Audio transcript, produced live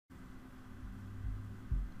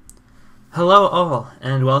Hello all,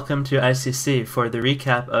 and welcome to ICC for the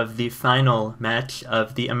recap of the final match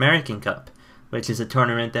of the American Cup, which is a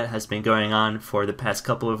tournament that has been going on for the past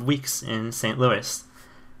couple of weeks in St. Louis.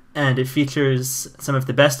 And it features some of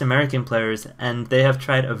the best American players, and they have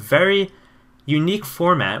tried a very unique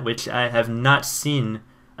format which I have not seen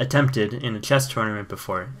attempted in a chess tournament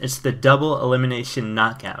before. It's the double elimination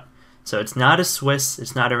knockout. So it's not a Swiss,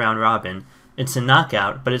 it's not a round robin, it's a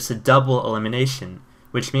knockout, but it's a double elimination,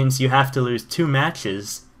 which means you have to lose 2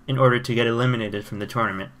 matches in order to get eliminated from the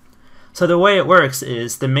tournament. So the way it works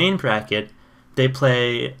is the main bracket, they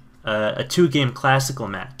play a 2-game classical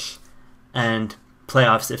match and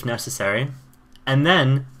playoffs if necessary, and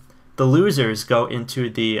then the losers go into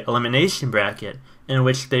the elimination bracket in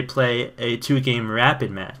which they play a 2-game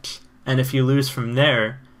rapid match, and if you lose from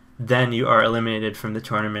there, then you are eliminated from the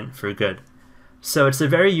tournament for good. So it's a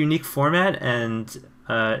very unique format, and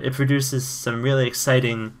it produces some really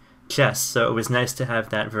exciting chess, so it was nice to have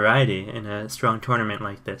that variety in a strong tournament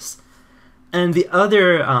like this. And the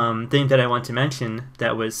other thing that I want to mention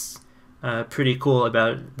that was pretty cool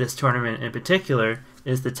about this tournament in particular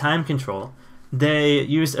is the time control. They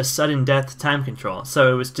used a sudden death time control,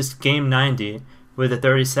 so it was just game 90 with a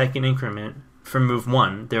 30-second increment from move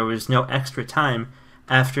 1. There was no extra time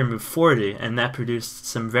after move 40, and that produced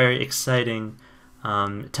some very exciting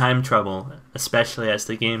time trouble, especially as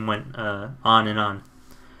the game went on and on.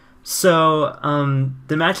 So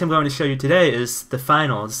the match I'm going to show you today is the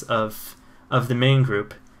finals of the main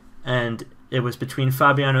group, and it was between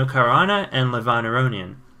Fabiano Caruana and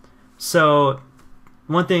Aronian. So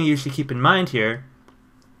one thing you should keep in mind here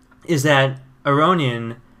is that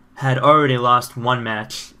Aronian had already lost 1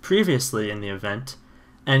 match previously in the event,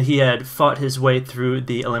 and he had fought his way through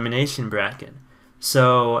the elimination bracket.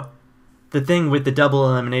 So the thing with the double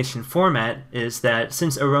elimination format is that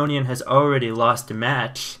since Aronian has already lost a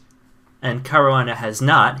match and Caruana has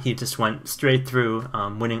not, he just went straight through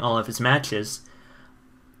winning all of his matches,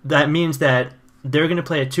 that means that they're going to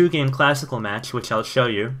play a 2-game classical match, which I'll show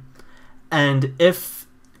you, and if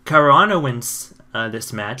Caruana wins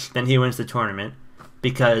this match, then he wins the tournament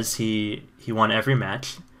because he won every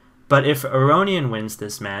match. But if Aronian wins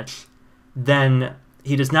this match, then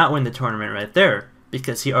he does not win the tournament right there,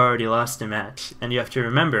 because he already lost a match. And you have to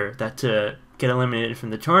remember that to get eliminated from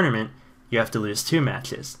the tournament, you have to lose 2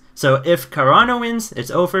 matches. So if Caruana wins, it's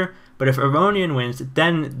over, but if Aronian wins,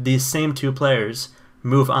 then these same 2 players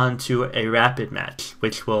move on to a rapid match,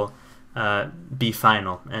 which will be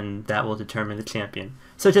final, and that will determine the champion.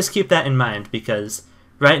 So just keep that in mind, because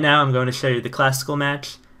right now I'm going to show you the classical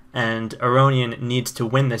match, and Aronian needs to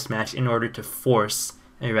win this match in order to force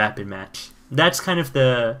a rapid match. That's kind of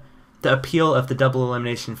the appeal of the double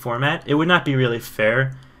elimination format. It would not be really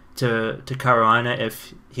fair to Caruana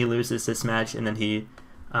if he loses this match and then he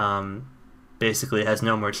basically has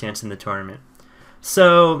no more chance in the tournament.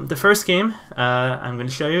 So the first game I'm going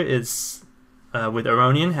to show you is with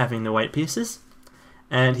Aronian having the white pieces,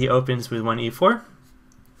 and he opens with 1e4.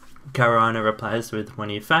 Caruana replies with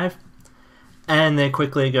 1e5, and they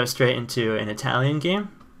quickly go straight into an Italian game.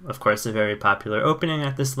 Of course, a very popular opening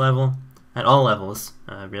at this level, at all levels,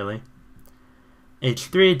 really.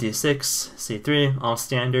 h3, d6, c3, all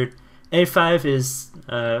standard. a5 is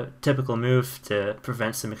a typical move to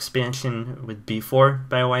prevent some expansion with b4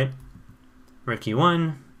 by white. Rook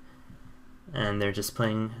e1, and they're just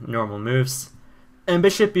playing normal moves. And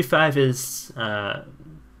bishop b5 is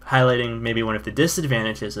highlighting maybe one of the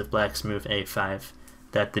disadvantages of black's move a5,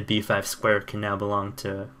 that the b5 square can now belong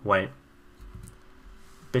to white.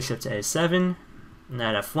 Bishop to a7,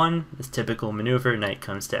 knight f1, this typical maneuver, knight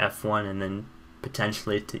comes to f1 and then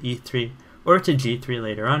potentially to e3 or to g3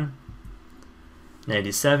 later on. Knight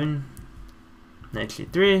e7, knight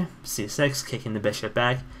g3, c6, kicking the bishop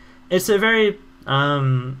back. It's a very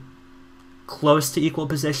close to equal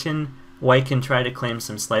position. White can try to claim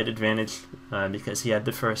some slight advantage because he had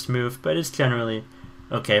the first move, but it's generally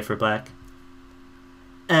okay for black.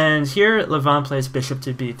 And here Levant plays bishop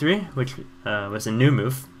to b3, which was a new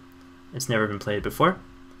move. It's never been played before.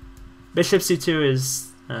 Bishop c2 is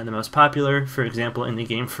the most popular, for example, in the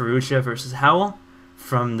game Fallujah versus Howell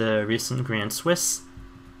from the recent Grand Swiss.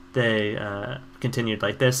 They continued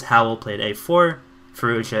like this. Howell played a4,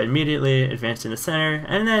 Fallujah immediately advanced in the center,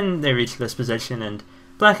 and then they reached this position, and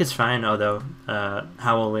black is fine, although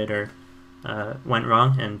Howell later went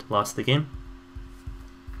wrong and lost the game.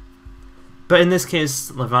 But in this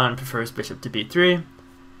case, Levant prefers bishop to b3,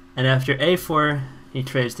 and after a4, he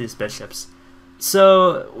trades these bishops.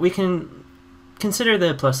 So we can consider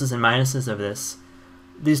the pluses and minuses of this.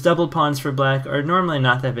 These doubled pawns for black are normally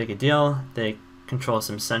not that big a deal. They control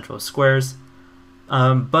some central squares,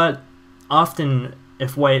 but often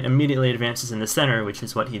if white immediately advances in the center, which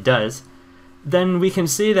is what he does, then we can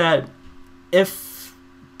see that if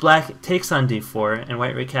black takes on d4 and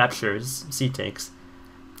white recaptures, c takes,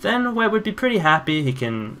 then white would be pretty happy. He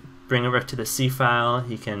can bring a rook to the c file,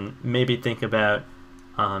 he can maybe think about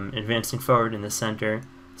advancing forward in the center.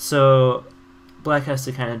 So black has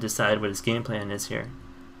to kind of decide what his game plan is here.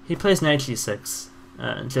 He plays knight g6,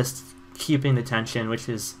 just keeping the tension, which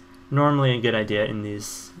is normally a good idea in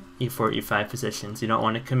these e4, e5 positions. You don't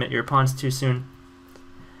want to commit your pawns too soon.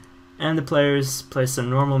 And the players play some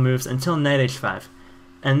normal moves until knight h5.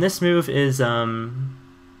 And this move is a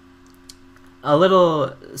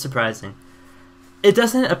little surprising. It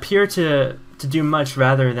doesn't appear to do much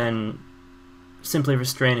rather than simply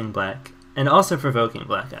restraining black, and also provoking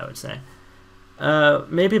black, I would say.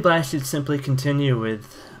 Maybe black should simply continue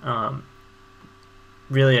with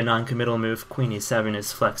really a non-committal move. Queen e7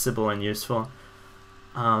 is flexible and useful.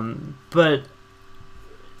 But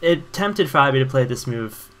it tempted Fabi to play this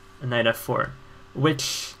move, knight f4,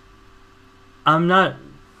 which I'm not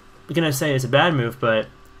going to say is a bad move, but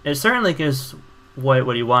it certainly gives white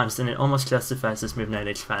what he wants, and it almost justifies this move, knight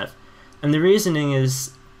h5. And the reasoning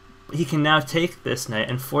is he can now take this knight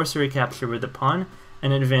and force a recapture with the pawn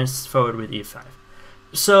and advance forward with e5.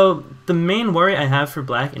 So the main worry I have for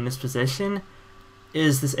black in this position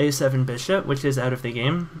is this a7 bishop, which is out of the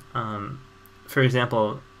game. For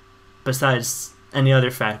example, besides any other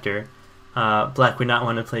factor, black would not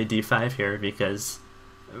want to play d5 here because,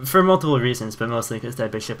 for multiple reasons, but mostly because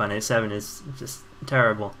that bishop on a7 is just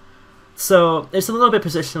terrible. So it's a little bit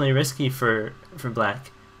positionally risky for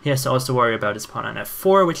black. He has to also worry about his pawn on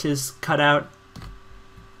f4, which is cut out.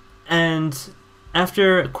 And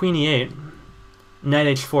after queen e8, knight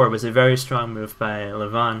h4 was a very strong move by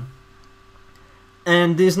Levon.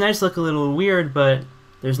 And these knights look a little weird, but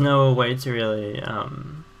there's no way to really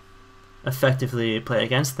effectively play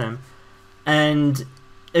against them. And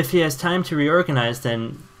if he has time to reorganize,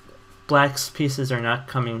 then black's pieces are not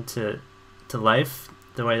coming to life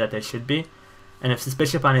the way that they should be. And if this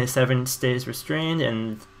bishop on a7 stays restrained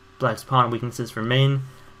and black's pawn weaknesses remain,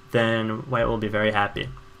 then white will be very happy.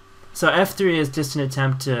 So f3 is just an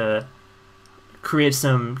attempt to create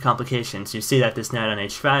some complications. You see that this knight on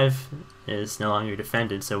h5 is no longer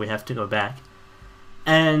defended, so we have to go back.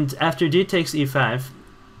 And after d takes e5,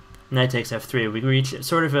 knight takes f3, we reach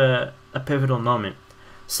sort of a pivotal moment.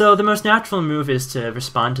 So the most natural move is to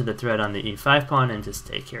respond to the threat on the e5 pawn and just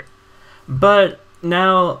take here. But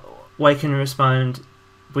now white can respond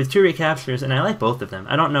with two recaptures, and I like both of them.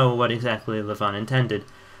 I don't know what exactly Levon intended,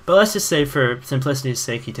 but let's just say for simplicity's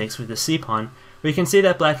sake he takes with the c pawn. We can see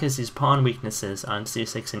that black has these pawn weaknesses on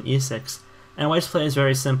c6 and e6, and white's play is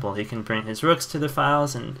very simple. He can bring his rooks to the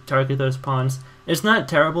files and target those pawns. It's not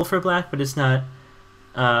terrible for black, but it's not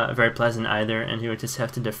very pleasant either, and he would just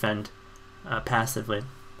have to defend passively.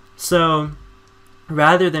 So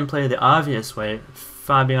rather than play the obvious way,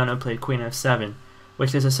 Fabiano played queen f7,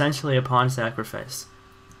 which is essentially a pawn sacrifice.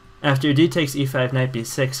 After d takes e5, knight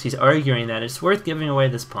b6, he's arguing that it's worth giving away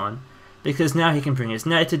this pawn, because now he can bring his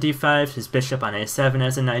knight to d5, his bishop on a7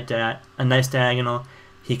 as a nice diagonal,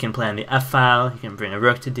 he can play on the f-file, he can bring a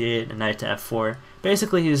rook to d8, a knight to f4.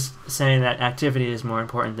 Basically he's saying that activity is more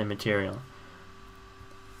important than material.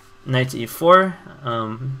 Knight to e4,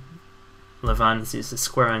 Levon sees a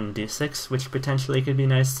square on d6, which potentially could be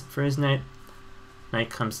nice for his knight.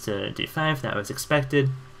 Knight comes to d5, that was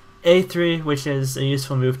expected. a3, which is a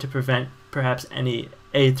useful move to prevent perhaps any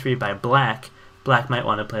a3 by black. Black might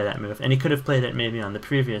want to play that move, and he could have played it maybe on the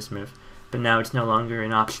previous move, but now it's no longer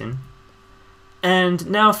an option. And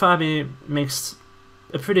now Fabi makes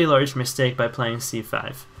a pretty large mistake by playing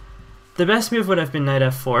c5. The best move would have been knight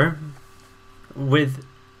f4, with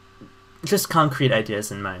just concrete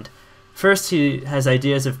ideas in mind. First, he has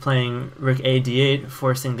ideas of playing rook a d8,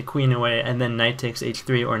 forcing the queen away, and then knight takes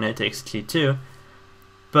h3 or knight takes g2.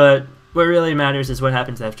 But what really matters is what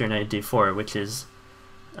happens after knight d4, which is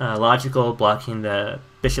logical, blocking the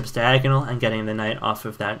bishop's diagonal and getting the knight off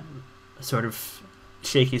of that sort of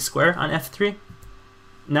shaky square on f3.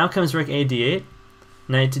 Now comes rook a d8,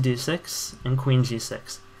 knight to d6, and queen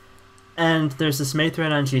g6. And there's this mate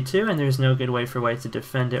threat on g2, and there's no good way for white to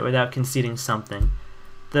defend it without conceding something.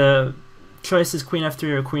 The choice is queen f3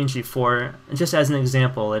 or queen g4. And just as an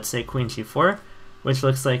example, let's say queen g4, which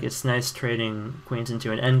looks like it's nice trading queens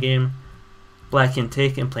into an endgame. Black can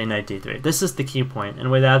take and play knight d3. This is the key point,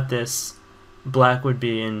 and without this, black would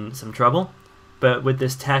be in some trouble. But with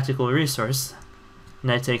this tactical resource,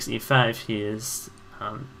 knight takes e5, he is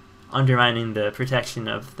undermining the protection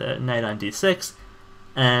of the knight on d6,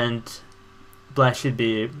 and black should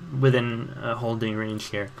be within a holding range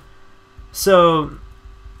here. So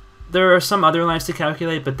there are some other lines to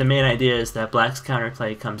calculate, but the main idea is that black's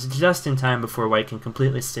counterplay comes just in time before white can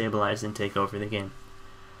completely stabilize and take over the game.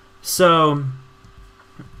 So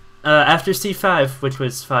after c5, which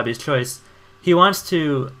was Fabi's choice, he wants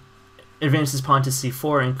to advance his pawn to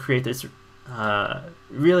c4 and create this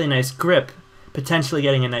really nice grip, potentially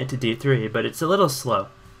getting a knight to d3, but it's a little slow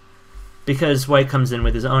because white comes in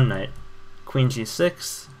with his own knight. Queen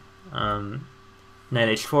g6, knight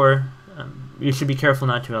h4. You should be careful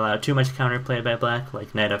not to allow too much counterplay by black,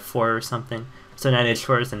 like knight f4 or something. So knight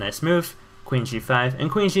h4 is a nice move, queen g5,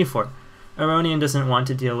 and queen g4. Aronian doesn't want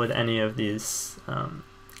to deal with any of these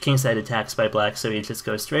kingside attacks by black, so he just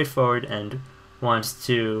goes straight forward and wants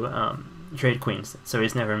to trade queens, so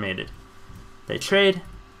he's never mated. They trade,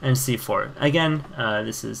 and c4. Again,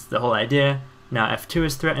 this is the whole idea. Now f2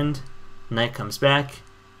 is threatened, knight comes back,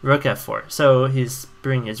 rook f4. So he's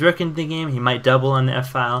bringing his rook into the game. He might double on the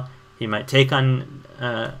f-file. He might take on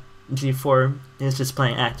g4. He's just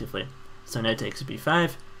playing actively. So knight takes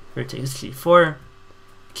b5, rook takes g4,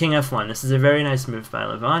 king f1. This is a very nice move by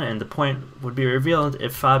Levon, and the point would be revealed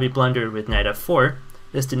if Fabi blundered with knight f4.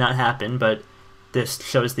 This did not happen, but this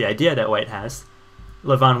shows the idea that white has.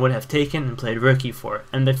 Levon would have taken and played rook e4,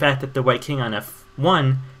 and the fact that the white king on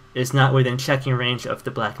f1 is not within checking range of the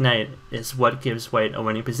black knight is what gives white a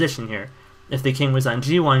winning position here. If the king was on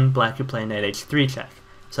g1, black could play knight h3 check.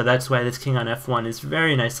 So that's why this king on f1 is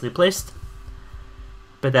very nicely placed.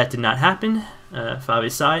 But that did not happen. Fabi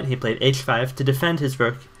saw it. He played h5 to defend his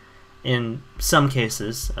rook in some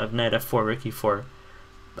cases of knight f4, rook e4.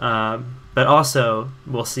 But also,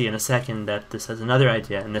 we'll see in a second that this has another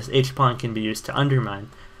idea, and this h-pawn can be used to undermine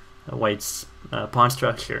white's pawn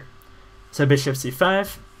structure. So bishop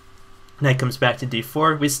c5, knight comes back to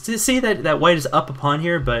d4. We see that white is up a pawn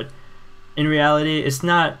here, but in reality, it's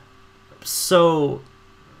not so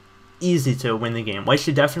easy to win the game. White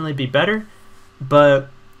should definitely be better, but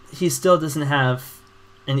he still doesn't have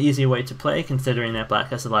an easy way to play, considering that black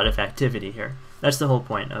has a lot of activity here. That's the whole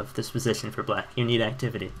point of this position for black. You need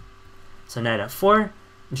activity. So knight f4,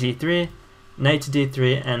 g3, knight to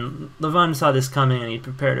d3, and Levon saw this coming and he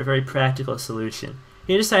prepared a very practical solution.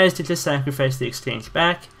 He decides to just sacrifice the exchange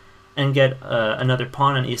back and get another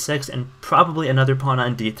pawn on e6 and probably another pawn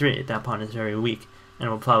on d3. That pawn is very weak and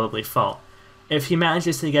will probably fall. If he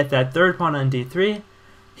manages to get that third pawn on d3,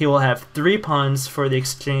 he will have 3 pawns for the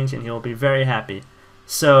exchange and he will be very happy.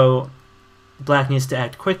 So black needs to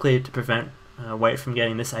act quickly to prevent white from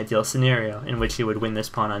getting this ideal scenario in which he would win this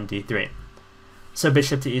pawn on d3. So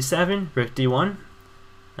bishop to e7, rook d1,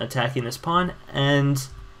 attacking this pawn, and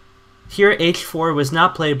here h4 was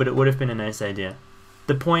not played, but it would have been a nice idea.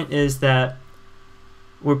 The point is that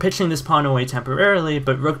we're pitching this pawn away temporarily,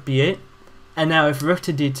 but rook b8, and now if rook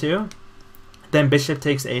to d2, then bishop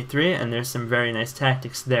takes a3, and there's some very nice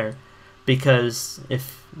tactics there, because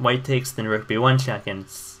if white takes, then rook b1 check, and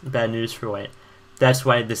it's bad news for white. That's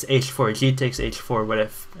why this h4, g takes h4 would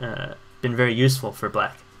have been very useful for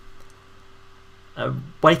black.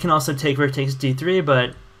 White can also take rook takes d3,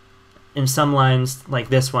 but in some lines like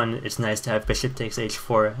this one, it's nice to have bishop takes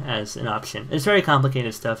h4 as an option. It's very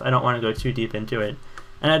complicated stuff. I don't want to go too deep into it,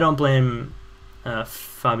 and I don't blame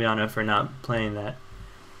Fabiano for not playing that.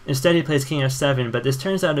 Instead, he plays king f7, but this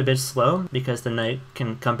turns out a bit slow because the knight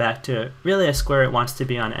can come back to really a square it wants to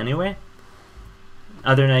be on anyway.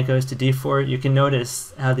 Other knight goes to d4. You can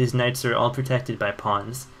notice how these knights are all protected by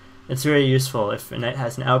pawns. It's very useful if a knight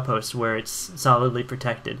has an outpost where it's solidly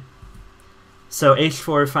protected. So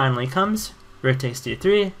h4 finally comes, rook takes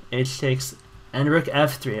d3, h takes, and rook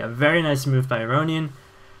f3. A very nice move by Aronian,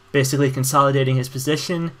 basically consolidating his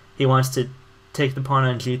position. He wants to take the pawn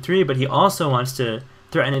on g3, but he also wants to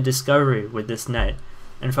threaten a discovery with this knight.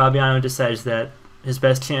 And Fabiano decides that his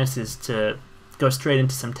best chance is to go straight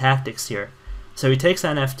into some tactics here. So he takes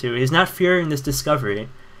on f2. He's not fearing this discovery.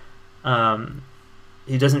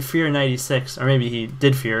 He doesn't fear knight e6, or maybe he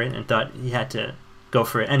did fear it and thought he had to go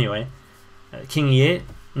for it anyway. King e8,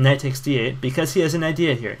 knight takes d8, because he has an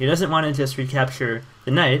idea here. He doesn't want to just recapture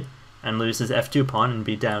the knight and lose his f2 pawn and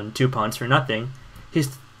be down 2 pawns for nothing.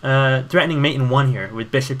 He's threatening mate in 1 here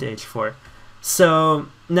with bishop to h4. So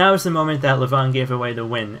now is the moment that Levon gave away the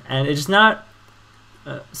win, and it's not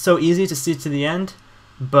so easy to see to the end,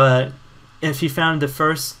 but if he found the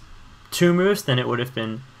first 2 moves, then it would have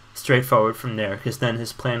been straightforward from there, because then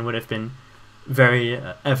his plan would have been very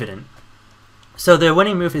evident. So the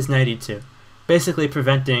winning move is knight e2, basically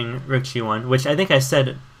preventing rook g1, which I think I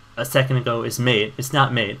said a second ago is mate. It's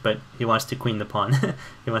not mate, but he wants to queen the pawn.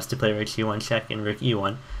 He wants to play rook g1 check and rook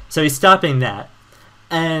e1. So he's stopping that,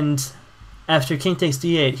 and after king takes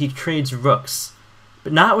d8, he trades rooks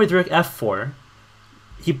but not with rook f4.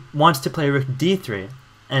 He wants to play rook d3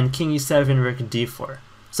 and king e7, rook d4.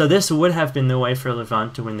 So this would have been the way for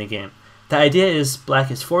Levant to win the game. The idea is black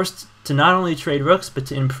is forced to not only trade rooks, but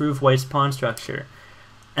to improve white's pawn structure.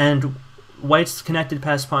 And white's connected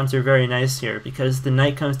passed pawns are very nice here, because the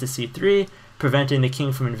knight comes to c3, preventing the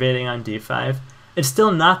king from invading on d5. It's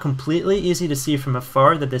still not completely easy to see from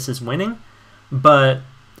afar that this is winning, but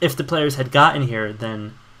if the players had gotten here,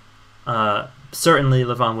 then certainly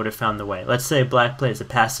Levant would have found the way. Let's say black plays a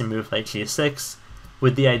passing move like g6,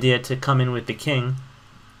 with the idea to come in with the king.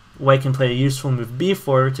 White can play a useful move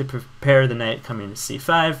b4 to prepare the knight coming to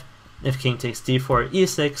c5. If king takes d4,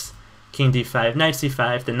 e6, king d5, knight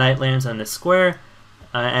c5, the knight lands on the square,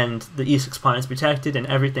 and the e6 pawn is protected, and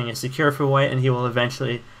everything is secure for white, and he will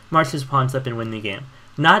eventually march his pawns up and win the game.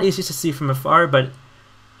 Not easy to see from afar, but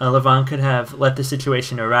Levant could have let the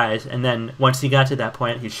situation arise, and then once he got to that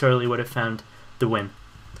point, he surely would have found the win.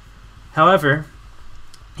 However,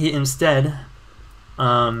 he instead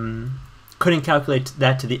couldn't calculate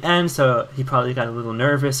that to the end, so he probably got a little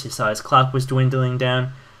nervous. He saw his clock was dwindling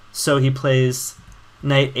down, so he plays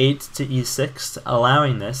knight 8 to e6,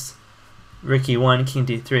 allowing this, rook e1, king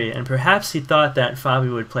d3, and perhaps he thought that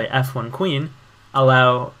Fabi would play f1 queen,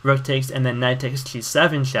 allow rook takes, and then knight takes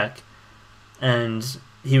g7 check, and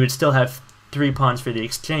he would still have 3 pawns for the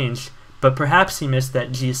exchange, but perhaps he missed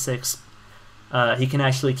that g6, he can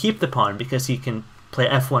actually keep the pawn because he can play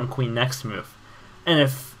f1 queen next move. And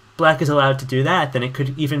if black is allowed to do that, then it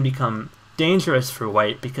could even become dangerous for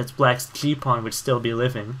white, because black's g-pawn would still be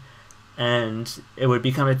living, and it would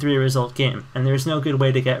become a 3-result game. And there's no good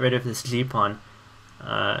way to get rid of this g-pawn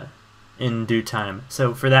in due time.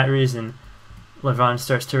 So for that reason, Levant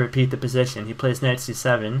starts to repeat the position. He plays knight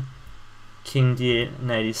c7, king d8,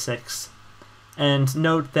 knight e6. And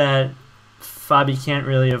note that Fabi can't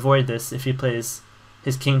really avoid this. If he plays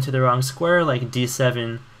his king to the wrong square, like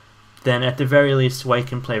d7, then at the very least white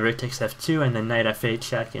can play rook takes f2 and then knight f8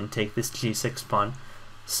 check and take this g6 pawn.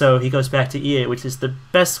 So he goes back to e8, which is the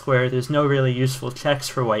best square. There's no really useful checks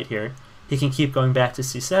for white here. He can keep going back to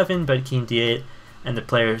c7, but king d8, and the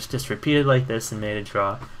players just repeated like this and made a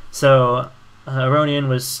draw. So Aronian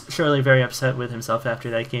was surely very upset with himself after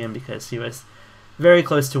that game, because he was very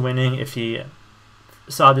close to winning. If he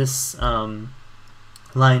saw this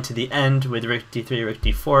line to the end with rook d3, rook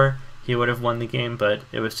d4, he would have won the game, but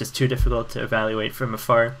it was just too difficult to evaluate from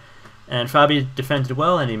afar. And Fabi defended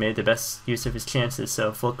well, and he made the best use of his chances,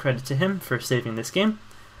 so full credit to him for saving this game.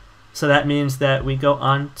 So that means that we go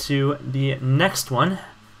on to the next one,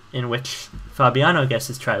 in which Fabiano gets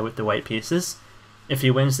his try with the white pieces. If he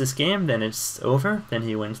wins this game, then it's over, then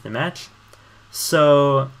he wins the match.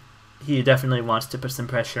 So he definitely wants to put some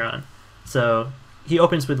pressure on. So he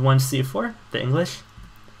opens with 1c4, the English.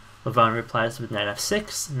 Levant replies with knight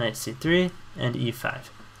f6, knight c3, and e5.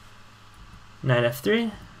 Knight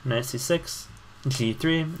f3, knight c6,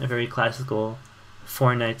 g3, a very classical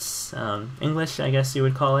 4 knights English, I guess you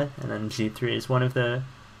would call it, and then g3 is one of the,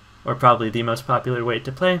 or probably the most popular way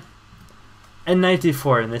to play. And knight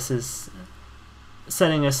d4, and this is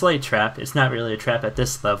setting a slight trap. It's not really a trap at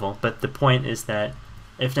this level, but the point is that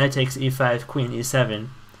if knight takes e5, queen e7,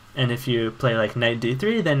 and if you play like knight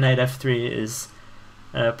d3, then knight f3 is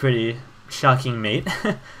a pretty shocking mate.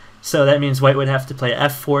 So that means white would have to play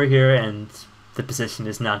f4 here, and the position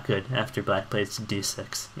is not good after black plays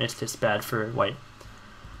d6. It's just bad for white.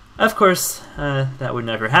 Of course, that would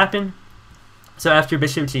never happen. So after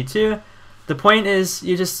bishop g2, the point is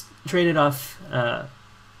you just traded off a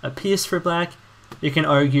piece for black. You can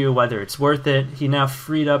argue whether it's worth it. He now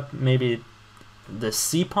freed up maybe the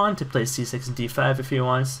c-pawn to play c6 and d5 if he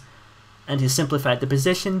wants, and he simplified the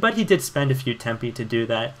position, but he did spend a few tempi to do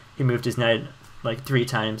that. He moved his knight like 3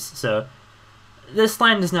 times, so this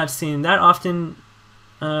line is not seen that often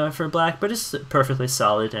for black, but it's a perfectly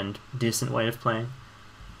solid and decent way of playing.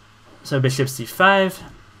 So bishop c5,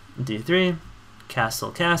 d3,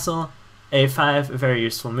 castle, castle, a5, a very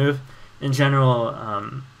useful move. In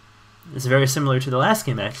general, it's very similar to the last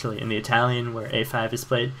game, actually, in the Italian, where a5 is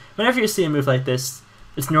played. Whenever you see a move like this,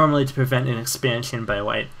 it's normally to prevent an expansion by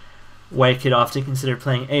white. White could often consider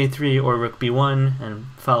playing a3 or rook b1 and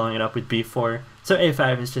following it up with b4, so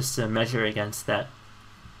a5 is just a measure against that.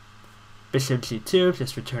 Bishop g2,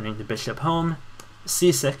 just returning the bishop home.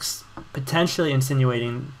 c6, potentially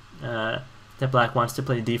insinuating that black wants to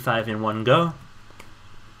play d5 in one go.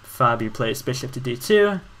 Fabi plays bishop to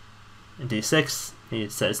d2, and d6. He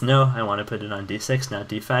says no, I want to put it on d6, not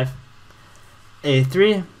d5.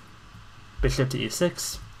 a3, bishop to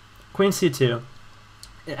e6, queen c2.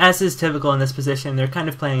 As is typical in this position, they're kind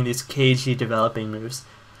of playing these cagey developing moves.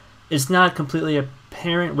 it's not completely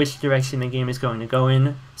apparent which direction the game is going to go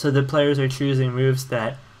in, so the players are choosing moves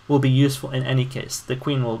that will be useful in any case. The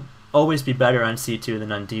queen will always be better on c2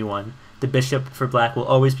 than on d1. The bishop for black will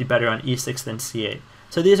always be better on e6 than c8.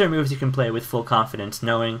 So these are moves you can play with full confidence,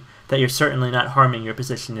 knowing that you're certainly not harming your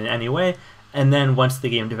position in any way, and then once the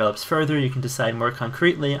game develops further, you can decide more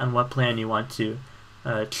concretely on what plan you want to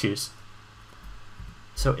choose.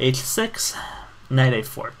 So h6, knight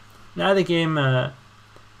a4. Now the game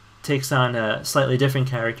takes on a slightly different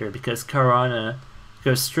character because Caruana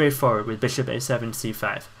goes straight forward with bishop a7,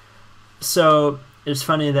 c5. So it's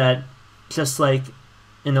funny that just like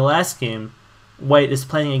in the last game, white is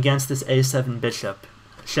playing against this a7 bishop,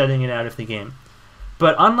 shutting it out of the game.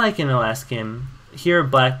 But unlike in the last game, here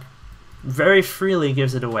black very freely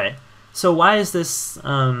gives it away. So why is this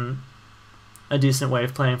a decent way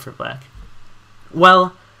of playing for black?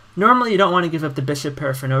 Well, normally you don't want to give up the bishop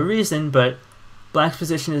pair for no reason, but black's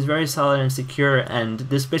position is very solid and secure, and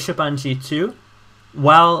this bishop on g2,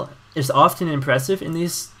 while it's often impressive in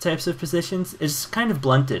these types of positions, is kind of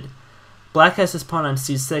blunted. Black has this pawn on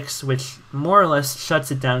c6, which more or less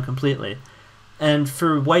shuts it down completely. And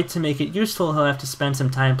for white to make it useful, he'll have to spend some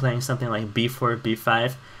time playing something like b4,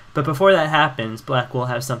 b5, but before that happens, black will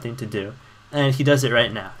have something to do. And he does it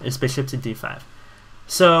right now. It's bishop to d5.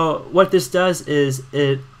 So what this does is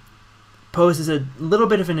it poses a little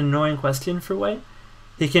bit of an annoying question for white.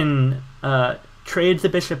 He can trade the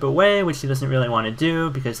bishop away, which he doesn't really want to do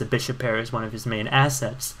because the bishop pair is one of his main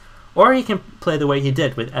assets. Or he can play the way he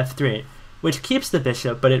did with f3, which keeps the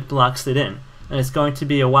bishop, but it blocks it in. And it's going to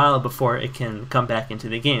be a while before it can come back into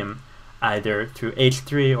the game, either through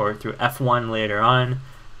h3 or through f1 later on,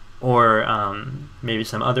 or maybe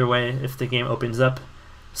some other way if the game opens up.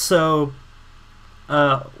 So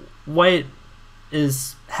white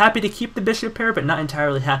is happy to keep the bishop pair, but not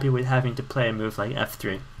entirely happy with having to play a move like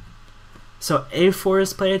f3. So a4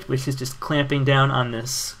 is played, which is just clamping down on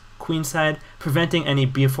this queen side, preventing any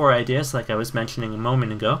b4 ideas like I was mentioning a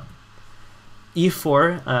moment ago.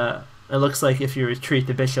 e4, it looks like if you retreat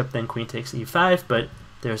the bishop, then queen takes e5, but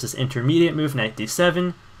there's this intermediate move, knight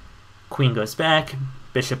d7, queen goes back,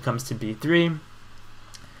 bishop comes to b3,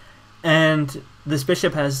 and this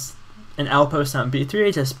bishop has an outpost on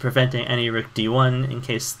b3, just preventing any rook d1 in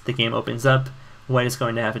case the game opens up. White is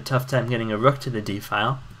going to have a tough time getting a rook to the d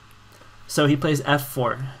file. So he plays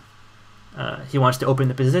f4. He wants to open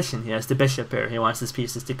the position. He has the bishop pair. He wants his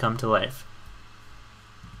pieces to come to life.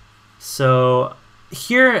 So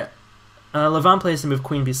here, Levant plays the move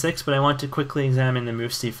queen b6, but I want to quickly examine the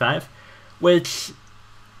move c5, which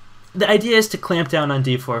the idea is to clamp down on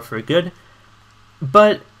d4 for good,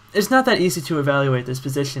 but it's not that easy to evaluate this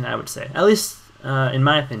position, I would say, at least in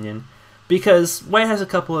my opinion, because white has a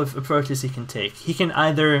couple of approaches he can take. He can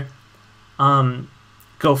either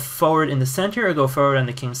go forward in the center or go forward on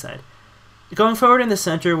the king side. Going forward in the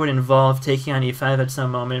center would involve taking on e5 at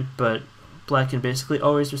some moment, but black can basically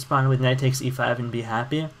always respond with knight takes e5 and be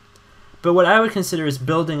happy. But what I would consider is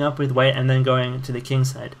building up with white and then going to the king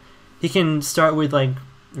side. He can start with like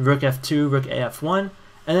rook f2, rook af1,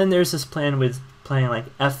 and then there's this plan with playing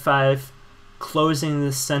like f5, closing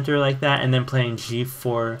the center like that, and then playing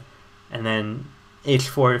g4, and then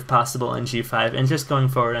h4 if possible, and g5, and just going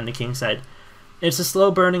forward on the king side. It's a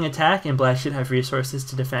slow burning attack, and black should have resources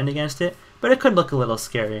to defend against it, but it could look a little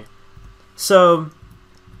scary. So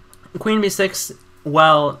queen b6,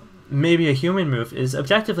 while maybe a human move, is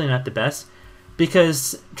objectively not the best,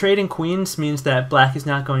 because trading queens means that black is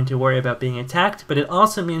not going to worry about being attacked, but it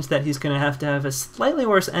also means that he's going to have a slightly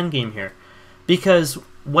worse endgame here, because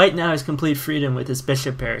white now has complete freedom with his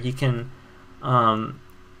bishop pair. He can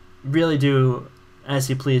really do as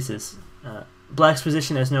he pleases. Black's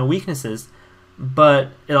position has no weaknesses, but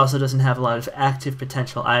it also doesn't have a lot of active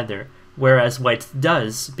potential either, whereas white's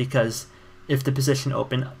does, because if the position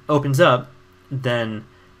opens up, then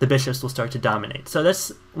the bishops will start to dominate. So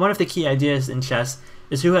that's one of the key ideas in chess,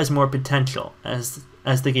 is who has more potential as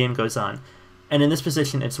the game goes on. And in this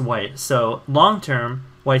position, it's white. So long term,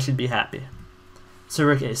 white should be happy. So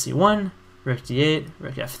rook ac1, rook d8,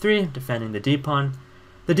 rook f3, defending the d-pawn.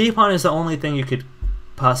 The d-pawn is the only thing you could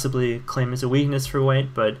possibly claim as a weakness for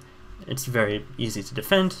white, but it's very easy to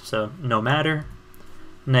defend, so no matter.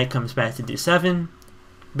 Knight comes back to d7,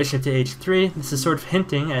 bishop to h3. This is sort of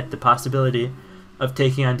hinting at the possibility of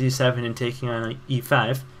taking on d7 and taking on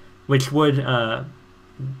e5, which would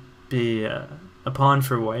be a pawn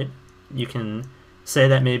for white. You can say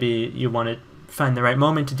that maybe you want to find the right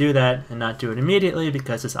moment to do that and not do it immediately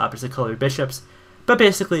because it's opposite colored bishops, but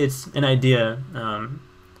basically it's an idea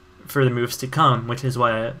for the moves to come, which is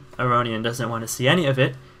why Aronian doesn't want to see any of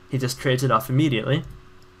it. He just trades it off immediately.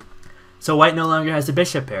 So white no longer has a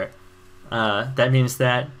bishop pair. That means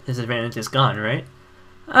that his advantage is gone, right?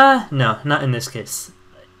 No, not in this case.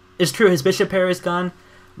 It's true his bishop pair is gone,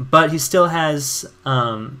 but he still has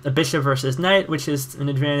a bishop versus knight, which is an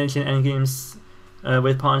advantage in endgames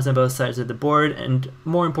with pawns on both sides of the board, and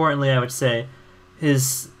more importantly, I would say,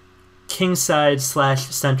 his kingside /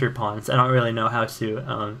 center pawns. I don't really know how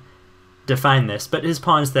to define this, but his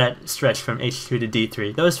pawns that stretch from h2 to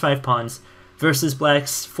d3, those 5 pawns versus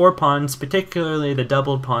black's 4 pawns, particularly the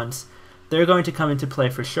doubled pawns, they're going to come into play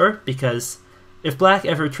for sure, because if black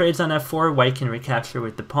ever trades on f4, white can recapture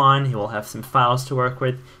with the pawn. He will have some files to work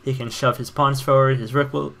with. He can shove his pawns forward. His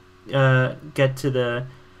rook will get to the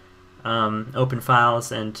open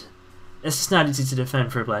files, and it's just not easy to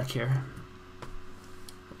defend for black here.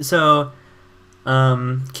 So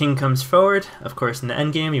king comes forward. Of course, in the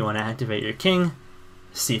endgame, you want to activate your king.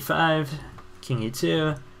 c5, king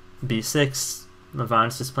e2, b6.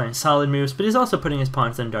 Levant's just playing solid moves, but he's also putting his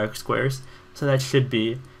pawns in dark squares, so that should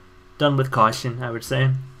be done with caution, I would say.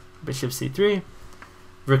 Bishop c3,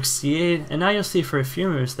 rook c8, and now you'll see for a few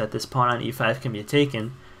moves that this pawn on e5 can be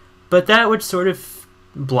taken, but that would sort of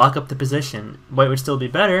block up the position. White would still be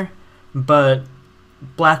better, but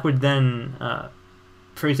black would then,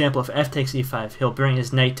 for example, if f takes e5, he'll bring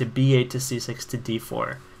his knight to b8 to c6 to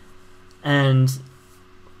d4, and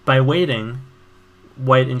by waiting,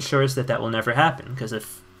 white ensures that that will never happen, because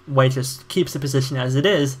if white just keeps the position as it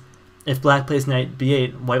is, if black plays knight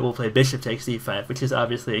b8, white will play bishop takes e5, which is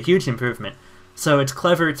obviously a huge improvement. So it's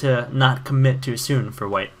clever to not commit too soon for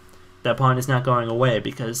white. That pawn is not going away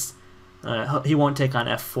because he won't take on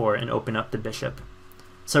f4 and open up the bishop.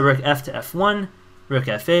 So rook f to f1, rook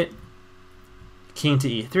f8, king to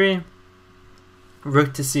e3,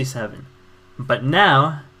 rook to c7. But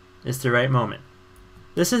now is the right moment.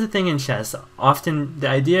 This is the thing in chess. Often the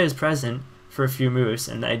idea is present for a few moves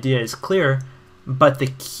and the idea is clear, but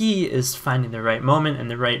the key is finding the right moment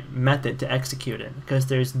and the right method to execute it, because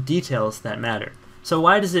there's details that matter. So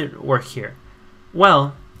why does it work here?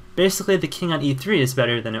 Well, basically the king on e3 is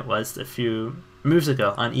better than it was a few moves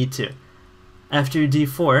ago on e2. After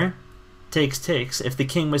d4, takes, if the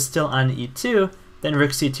king was still on e2, then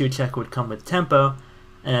rook c2 check would come with tempo,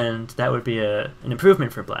 and that would be an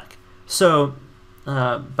improvement for black. So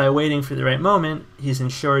by waiting for the right moment, he's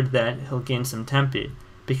ensured that he'll gain some tempi,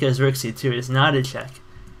 because rook c2 is not a check,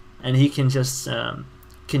 and he can just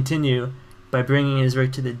continue by bringing his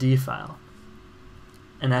rook to the d file.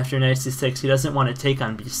 And after knight c6, he doesn't want to take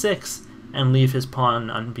on b6 and leave his pawn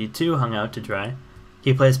on b2 hung out to dry.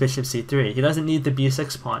 He plays bishop c3. He doesn't need the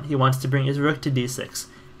b6 pawn. He wants to bring his rook to d6.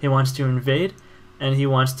 He wants to invade, and he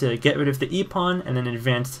wants to get rid of the e pawn and then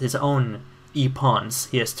advance his own e pawns.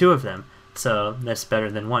 He has 2 of them, so that's better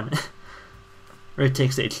than 1. Rook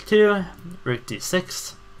takes h2, rook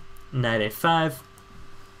d6, knight a5,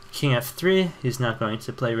 king f3. He's not going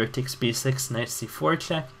to play rook takes b6, knight c4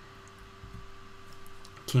 check,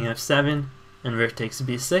 king f7, and rook takes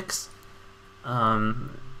b6.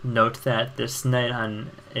 Note that this knight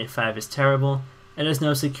on a5 is terrible. It has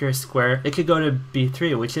no secure square. It could go to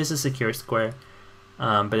b3, which is a secure square,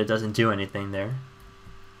 but it doesn't do anything there.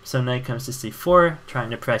 So knight comes to c4, trying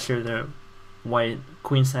to pressure the white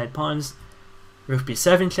queenside pawns. Rook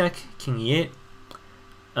b7 check, king e8.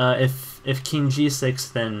 If king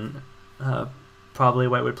g6, then probably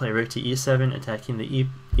white would play rook to e7, attacking the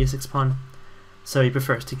e6 pawn. So he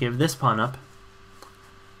prefers to give this pawn up.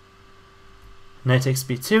 Knight takes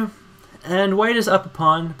b2, and white is up a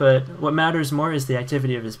pawn, but what matters more is the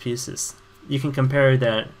activity of his pieces. You can compare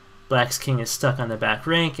that black's king is stuck on the back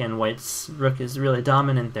rank and white's rook is really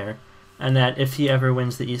dominant there, and that if he ever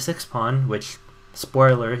wins the e6 pawn, which,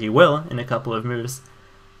 spoiler, he will in a couple of moves,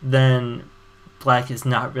 then black is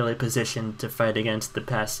not really positioned to fight against the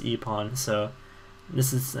passed e pawn, so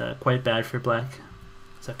this is quite bad for black.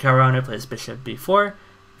 So Caruana plays bishop b4,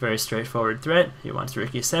 very straightforward threat. He wants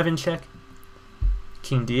rook e7 check,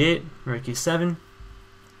 king d8, rook e7,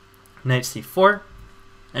 knight c4,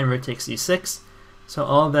 and rook takes e6. So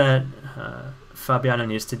all that Fabiano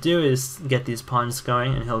needs to do is get these pawns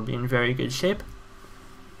going, and he'll be in very good shape.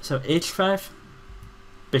 So h5,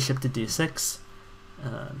 bishop to d6,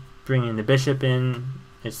 bringing the bishop in.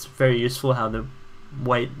 It's very useful how the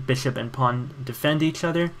white bishop and pawn defend each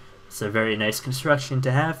other. It's a very nice construction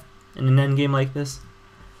to have in an endgame like this.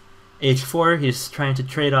 h4, he's trying to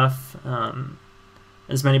trade off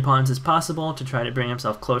as many pawns as possible to try to bring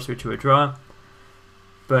himself closer to a draw,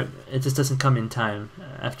 but it just doesn't come in time.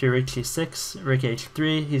 After rook g6, rook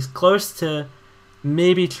h3, he's close to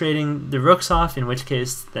maybe trading the rooks off, in which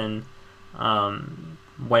case then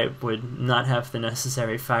white would not have the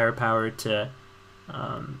necessary firepower to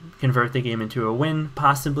convert the game into a win,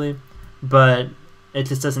 possibly, but it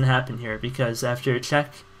just doesn't happen here because after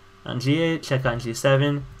check on g8, check on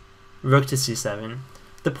g7, rook to c7,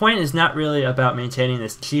 the point is not really about maintaining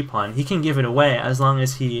this g-pawn. He can give it away as long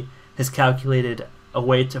as he has calculated a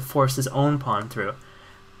way to force his own pawn through.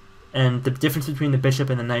 And the difference between the bishop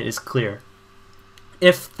and the knight is clear.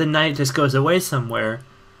 If the knight just goes away somewhere,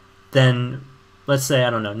 then let's say, I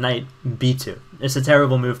don't know, knight b2. It's a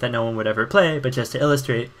terrible move that no one would ever play, but just to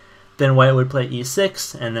illustrate, then white would play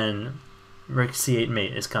e6, and then rook c8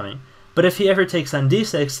 mate is coming. But if he ever takes on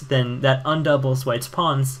d6, then that undoubles white's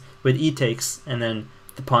pawns with e takes, and then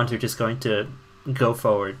the pawns are just going to go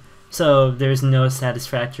forward. So there's no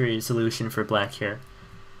satisfactory solution for black here.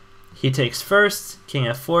 He takes first, king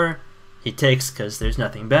f4, he takes because there's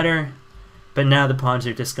nothing better, but now the pawns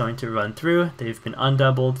are just going to run through, they've been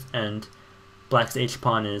undoubled, and black's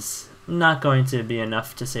h-pawn is not going to be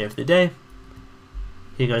enough to save the day.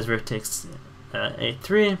 He goes rook takes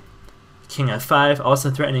a3, king f5, also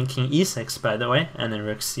threatening king e6 by the way, and then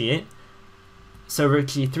rook c8. So rook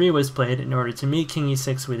g3 was played in order to meet king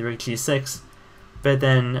e6 with rook g6, but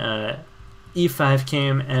then e5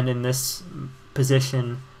 came, and in this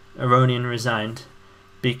position Aronian resigned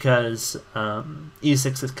because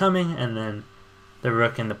e6 is coming, and then the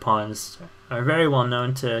rook and the pawns are very well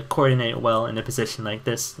known to coordinate well in a position like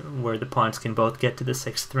this where the pawns can both get to the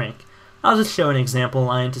 6th rank. I'll just show an example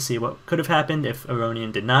line to see what could have happened if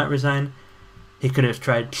Aronian did not resign. He could have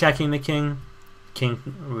tried checking the king.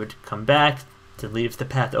 King would come back to leave the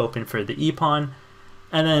path open for the e-pawn,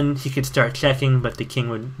 and then he could start checking, but the king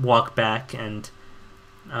would walk back, and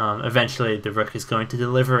eventually the rook is going to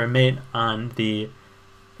deliver a mate on the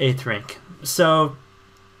 8th rank. So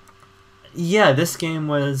yeah, this game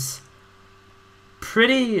was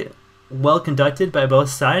pretty well conducted by both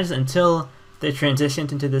sides until they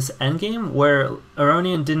transitioned into this endgame where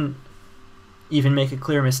Aronian didn't even make a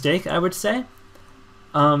clear mistake, I would say.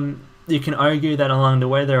 You can argue that along the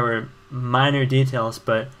way there were minor details,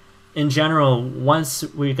 but in general, once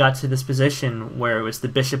we got to this position where it was the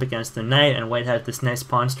bishop against the knight and white had this nice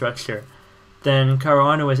pawn structure, then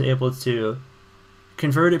Caruana was able to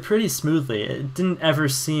convert it pretty smoothly. It didn't ever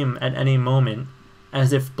seem at any moment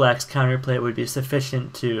as if black's counterplay would be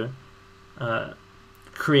sufficient to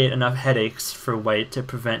create enough headaches for white to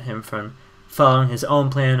prevent him from following his own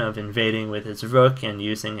plan of invading with his rook and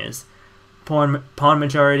using his pawn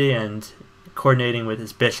majority and coordinating with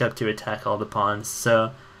his bishop to attack all the pawns.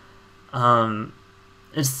 So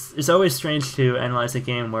it's always strange to analyze a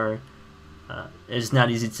game where it's not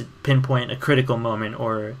easy to pinpoint a critical moment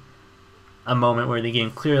or a moment where the game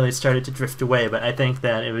clearly started to drift away, but I think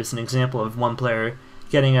that it was an example of one player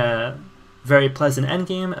getting a very pleasant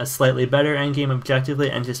endgame, a slightly better endgame objectively,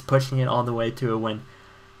 and just pushing it all the way to a win.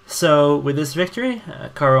 So with this victory,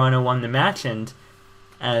 Caruana won the match, and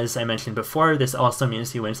as I mentioned before, this also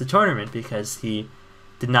means he wins the tournament because he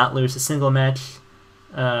did not lose a single match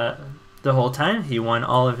the whole time. He won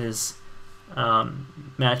all of his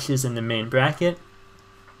matches in the main bracket,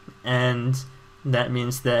 and that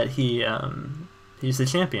means that he's the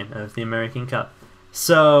champion of the American Cup.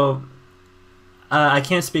 So I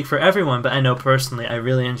can't speak for everyone, but I know personally I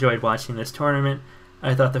really enjoyed watching this tournament.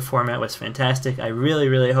 I thought the format was fantastic. I really,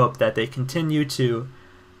 really hope that they continue to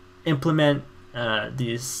implement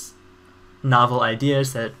these novel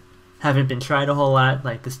ideas that haven't been tried a whole lot,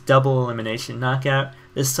 like this double elimination knockout,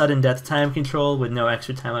 this sudden death time control with no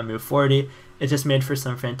extra time on move 40. It just made for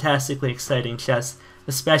some fantastically exciting chess,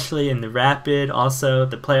 especially in the rapid, also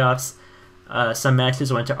the playoffs. Some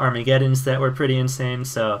matches went to Armageddons that were pretty insane,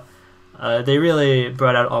 so they really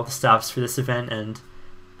brought out all the stops for this event, and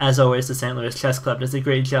as always, the St. Louis Chess Club does a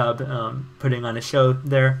great job putting on a show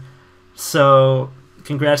there. So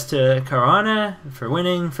congrats to Caruana for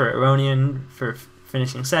winning, for Aronian for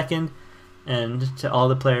finishing second, and to all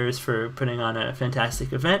the players for putting on a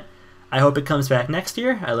fantastic event. I hope it comes back next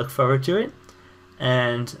year. I look forward to it.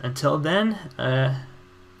 And until then,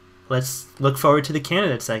 let's look forward to the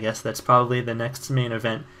candidates, I guess. That's probably the next main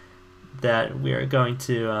event that we are going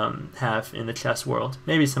to have in the chess world.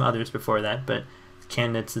 Maybe some others before that, but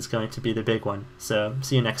candidates is going to be the big one. So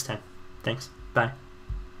see you next time. Thanks. Bye.